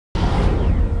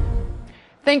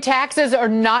Think taxes are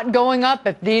not going up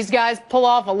if these guys pull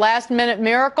off a last-minute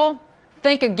miracle?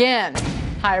 Think again.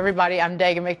 Hi, everybody. I'm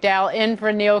Dagan McDowell in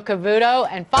for Neil Cavuto,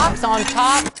 and Fox on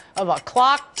top of a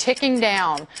clock ticking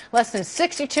down. Less than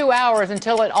 62 hours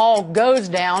until it all goes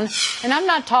down. And I'm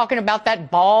not talking about that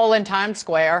ball in Times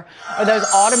Square or those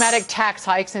automatic tax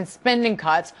hikes and spending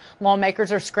cuts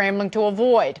lawmakers are scrambling to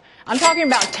avoid. I'm talking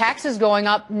about taxes going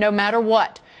up no matter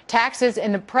what. Taxes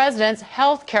in the president's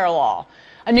health care law.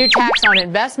 A new tax on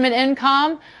investment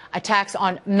income, a tax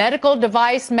on medical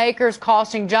device makers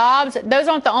costing jobs. Those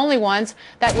aren't the only ones.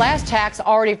 That last tax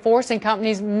already forcing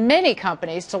many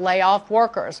companies, to lay off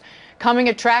workers. Coming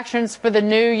attractions for the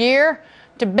new year,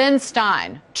 to Ben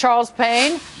Stein, Charles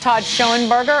Payne, Todd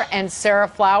Schoenberger, and Sarah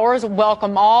Flowers.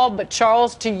 Welcome all, but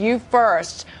Charles, to you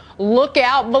first. Look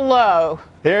out below.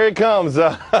 Here it comes.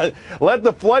 Let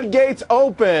the floodgates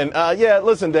open. Yeah,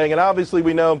 listen, Dang, and obviously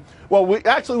we know, well, we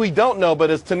don't know, but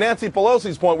it's to Nancy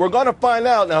Pelosi's point, we're going to find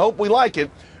out, and I hope we like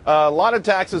it. A lot of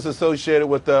taxes associated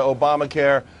with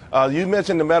Obamacare. You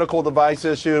mentioned the medical device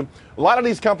issue. A lot of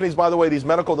these companies, by the way, these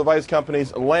medical device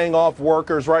companies, laying off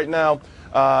workers right now.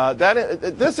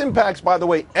 This impacts, by the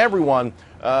way, everyone.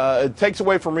 It takes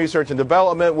away from research and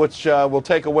development, which will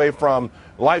take away from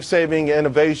life-saving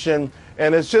innovation.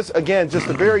 And it's just, again, just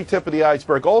the very tip of the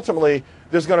iceberg. Ultimately,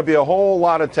 there's going to be a whole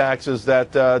lot of taxes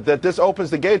that this opens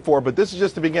the gate for, but this is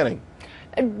just the beginning.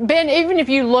 Ben, even if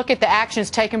you look at the actions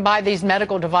taken by these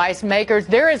medical device makers,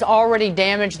 there is already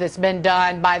damage that's been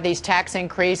done by these tax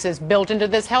increases built into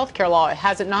this health care law,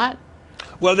 has it not?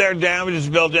 Well, there are damages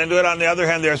built into it. On the other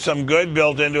hand, there's some good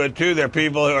built into it, too. There are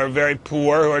people who are very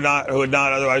poor, who would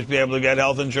not otherwise be able to get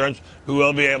health insurance, who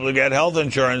will be able to get health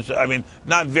insurance. I mean,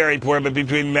 not very poor, but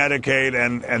between Medicaid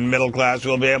and middle class, who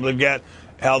will be able to get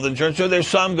health insurance. So there's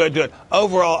some good to it.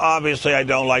 Overall, obviously, I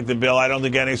don't like the bill. I don't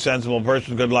think any sensible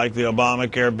person could like the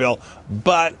Obamacare bill.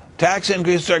 But tax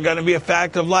increases are going to be a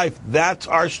fact of life. That's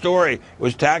our story. It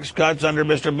was tax cuts under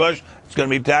Mr. Bush. It's going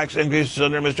to be tax increases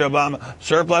under Mr. Obama.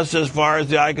 Surplus as far as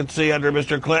the eye can see under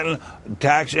Mr. Clinton.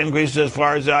 Tax increases as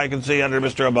far as the eye can see under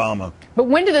Mr. Obama. But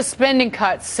when do the spending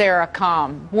cuts, Sarah,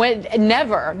 come? When?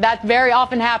 Never. That very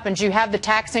often happens. You have the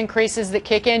tax increases that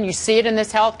kick in. You see it in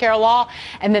this health care law.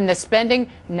 And then the spending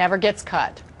never gets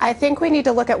cut. I think we need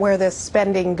to look at where this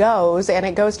spending goes, and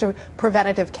it goes to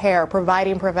preventative care,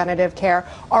 providing preventative care.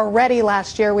 Already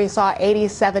last year, we saw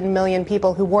 87 million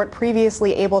people who weren't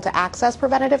previously able to access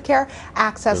preventative care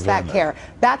access that care.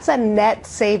 That's a net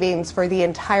savings for the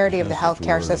entirety of the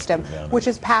healthcare system, which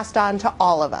is passed on to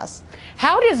all of us.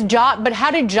 How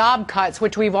do job cuts,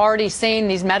 which we've already seen,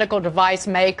 these medical device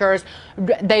makers,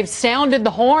 they've sounded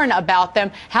the horn about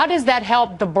them. How does that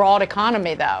help the broad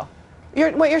economy, though?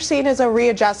 What you're seeing is a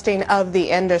readjusting of the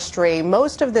industry.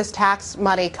 Most of this tax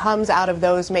money comes out of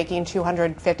those making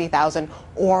 $250,000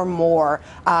 or more,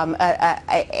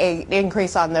 an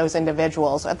increase on those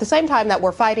individuals. At the same time that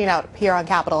we're fighting out here on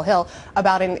Capitol Hill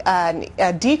about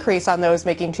a decrease on those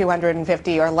making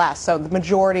 $250,000 or less, so the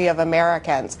majority of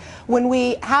Americans. When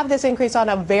we have this increase on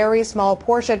a very small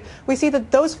portion, we see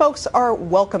that those folks are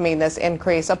welcoming this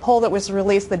increase. A poll that was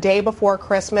released the day before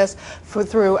Christmas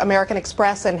through American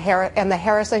Express and the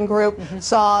Harrison Group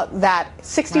saw that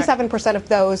 67% of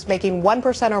those making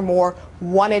 1% or more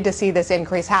wanted to see this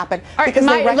increase happen. Because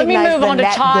let me move on to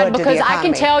Todd, because I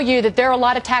can tell you that there are a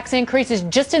lot of tax increases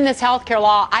just in this health care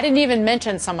law. I didn't even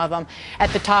mention some of them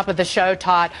at the top of the show,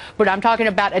 Todd, but I'm talking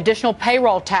about additional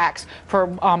payroll tax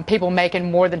for people making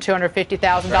more than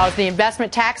 $250,000, right. The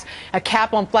investment tax, a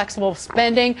cap on flexible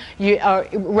spending,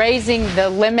 raising the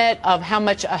limit of how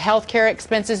much health care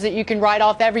expenses that you can write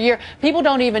off every year. People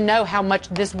don't even know how much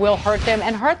this will hurt them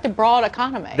and hurt the broad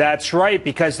economy. That's right,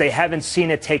 because they haven't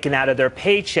seen it taken out of their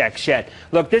paychecks yet.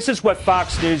 Look, this is what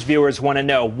Fox News viewers want to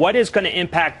know. What is going to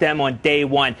impact them on day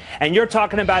one? And you're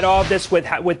talking about all this with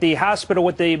the hospital,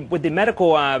 with the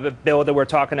medical bill that we're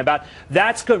talking about.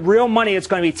 That's good, real money. It's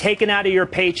going to be taken out of your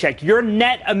paycheck. Your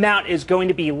net amount is going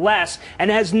to be less, and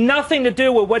it has nothing to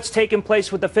do with what's taking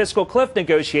place with the fiscal cliff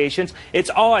negotiations. It's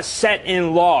all a set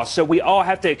in law, so we all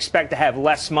have to expect to have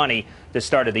less money the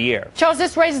start of the year. Charles,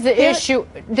 this raises the issue.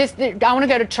 I want to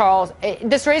go to Charles.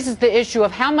 This raises the issue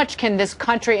of how much can this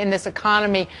country and this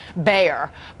economy bear?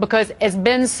 Because, as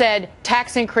Ben said,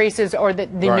 tax increases are the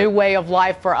new way of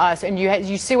life for us. And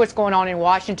you see what's going on in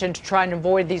Washington to try and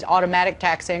avoid these automatic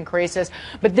tax increases.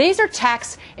 But these are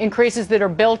tax increases that are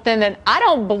built in, and I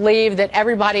don't believe that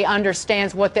everybody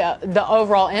understands what the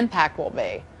overall impact will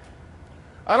be.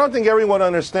 I don't think everyone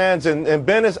understands, and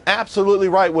Ben is absolutely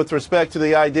right with respect to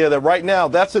the idea that right now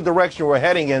that's the direction we're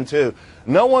heading into.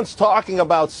 No one's talking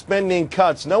about spending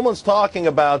cuts. No one's talking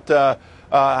about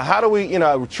How do we,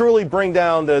 truly bring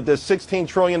down the $16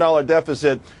 trillion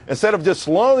deficit instead of just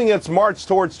slowing its march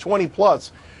towards 20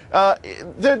 plus?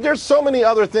 There's so many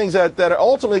other things that are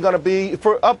ultimately going to be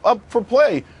up for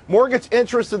play. Mortgage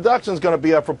interest deduction is going to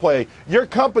be up for play. Your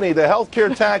company, the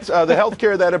healthcare tax, the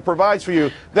healthcare that it provides for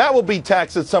you, that will be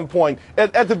taxed at some point.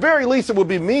 At the very least, it will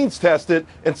be means tested,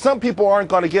 and some people aren't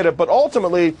going to get it. But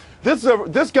ultimately,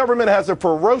 this government has a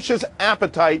ferocious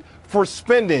appetite for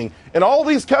spending. And all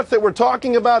these cuts that we're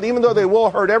talking about, even though they will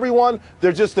hurt everyone,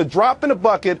 they're just a drop in the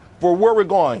bucket for where we're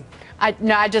going.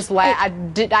 I just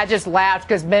laughed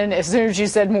because Ben, as soon as you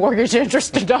said mortgage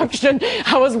interest deduction,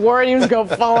 I was worried he was going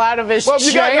to fall out of his chair. Well, if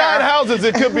you got 9 houses,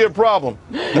 it could be a problem.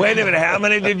 Wait a minute, how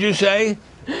many did you say?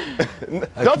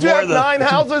 Don't you have 9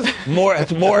 houses?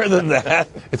 It's more than that.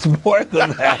 It's more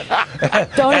than that.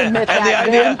 Don't admit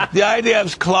that. The idea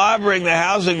of clobbering the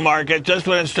housing market just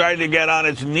when it's starting to get on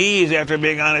its knees after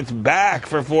being on its back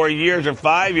for 4 years or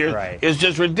 5 years is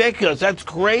just ridiculous. That's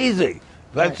crazy.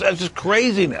 That's just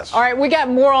craziness. All right, we got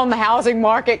more on the housing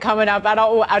market coming up. I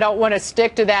don't want to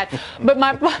stick to that,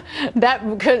 but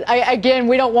because again,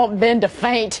 we don't want Ben to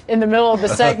faint in the middle of the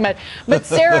segment. But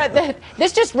Sarah,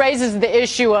 this just raises the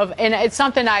issue of, and it's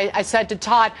something I said to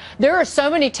Todd. There are so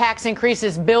many tax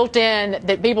increases built in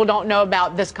that people don't know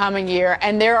about this coming year,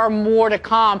 and there are more to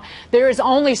come. There is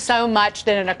only so much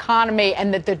that an economy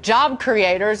and that the job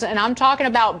creators, and I'm talking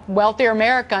about wealthier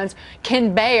Americans,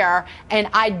 can bear. And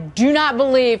I do not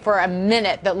believe for a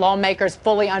minute that lawmakers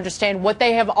fully understand what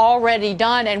they have already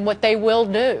done and what they will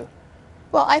do.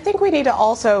 Well, I think we need to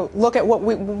also look at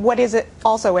what is it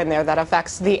also in there that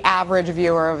affects the average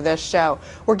viewer of this show.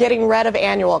 We're getting rid of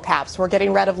annual caps. We're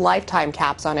getting rid of lifetime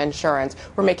caps on insurance.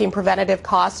 We're making preventative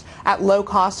costs at low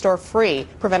cost or free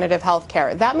preventative health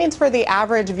care. That means for the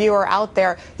average viewer out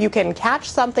there, you can catch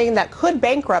something that could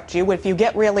bankrupt you if you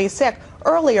get really sick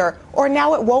earlier, or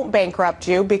now it won't bankrupt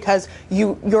you because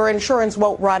your insurance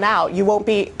won't run out. You won't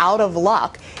be out of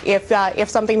luck if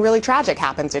something really tragic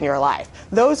happens in your life.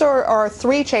 Those are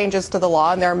 3 changes to the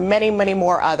law, and there are many, many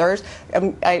more others.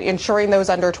 Ensuring those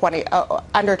under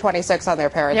 26 on their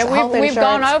parents' health insurance. We've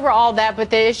gone over all that, but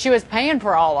the issue is paying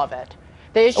for all of it.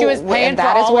 The issue is paying for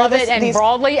all of it,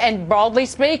 and broadly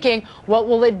speaking, what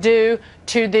will it do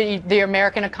to the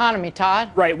American economy,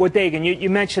 Todd? Right. Well, Dagan, you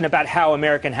mentioned about how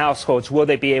American households, will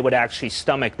they be able to actually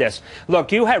stomach this?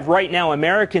 Look, you have right now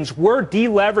Americans were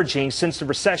deleveraging since the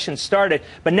recession started,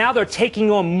 but now they're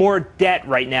taking on more debt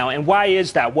right now. And why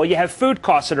is that? Well, you have food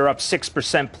costs that are up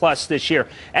 6% plus this year.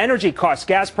 Energy costs,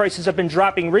 gas prices have been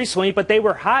dropping recently, but they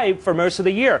were high for most of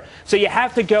the year. So you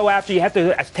have to go after, you have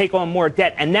to take on more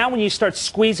debt. And now when you start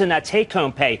squeezing that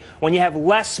take-home pay, when you have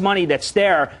less money that's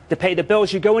there to pay the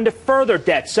bills, you go into further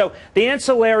debt. So the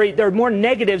ancillary, there are more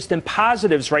negatives than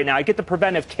positives right now. I get the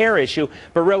preventive care issue,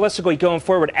 but realistically going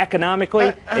forward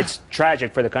economically, it's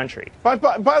tragic for the country. By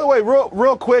the way,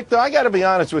 real quick, though, I got to be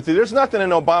honest with you. There's nothing in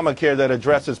Obamacare that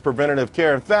addresses preventative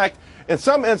care. In fact, in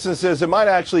some instances, it might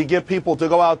actually get people to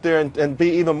go out there and be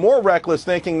even more reckless,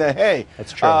 thinking that, hey,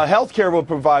 health care will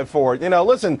provide for it.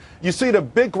 Listen, you see the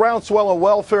big groundswell of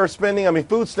welfare spending,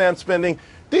 food stamp spending.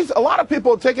 A lot of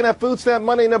people are taking that food stamp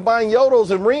money and they're buying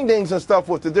yodels and ring dings and stuff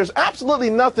with it. There's absolutely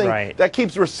nothing that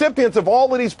keeps recipients of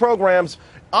all of these programs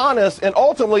honest and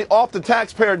ultimately off the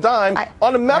taxpayer dime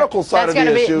on the medical side of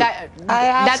the issue.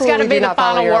 That's got to be the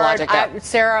final word.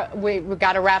 Sarah, we've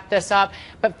got to wrap this up.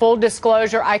 But full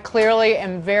disclosure, I clearly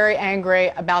am very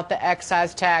angry about the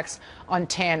excise tax on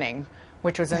tanning,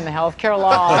 which was in the health care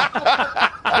law,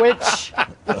 which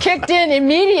kicked in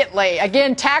immediately.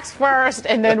 Again, tax first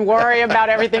and then worry about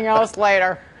everything else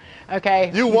later.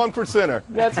 Okay. You 1%er.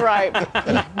 That's right.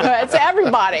 It's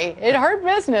everybody. It hurt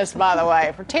business, by the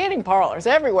way, for tanning parlors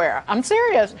everywhere. I'm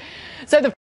serious. So the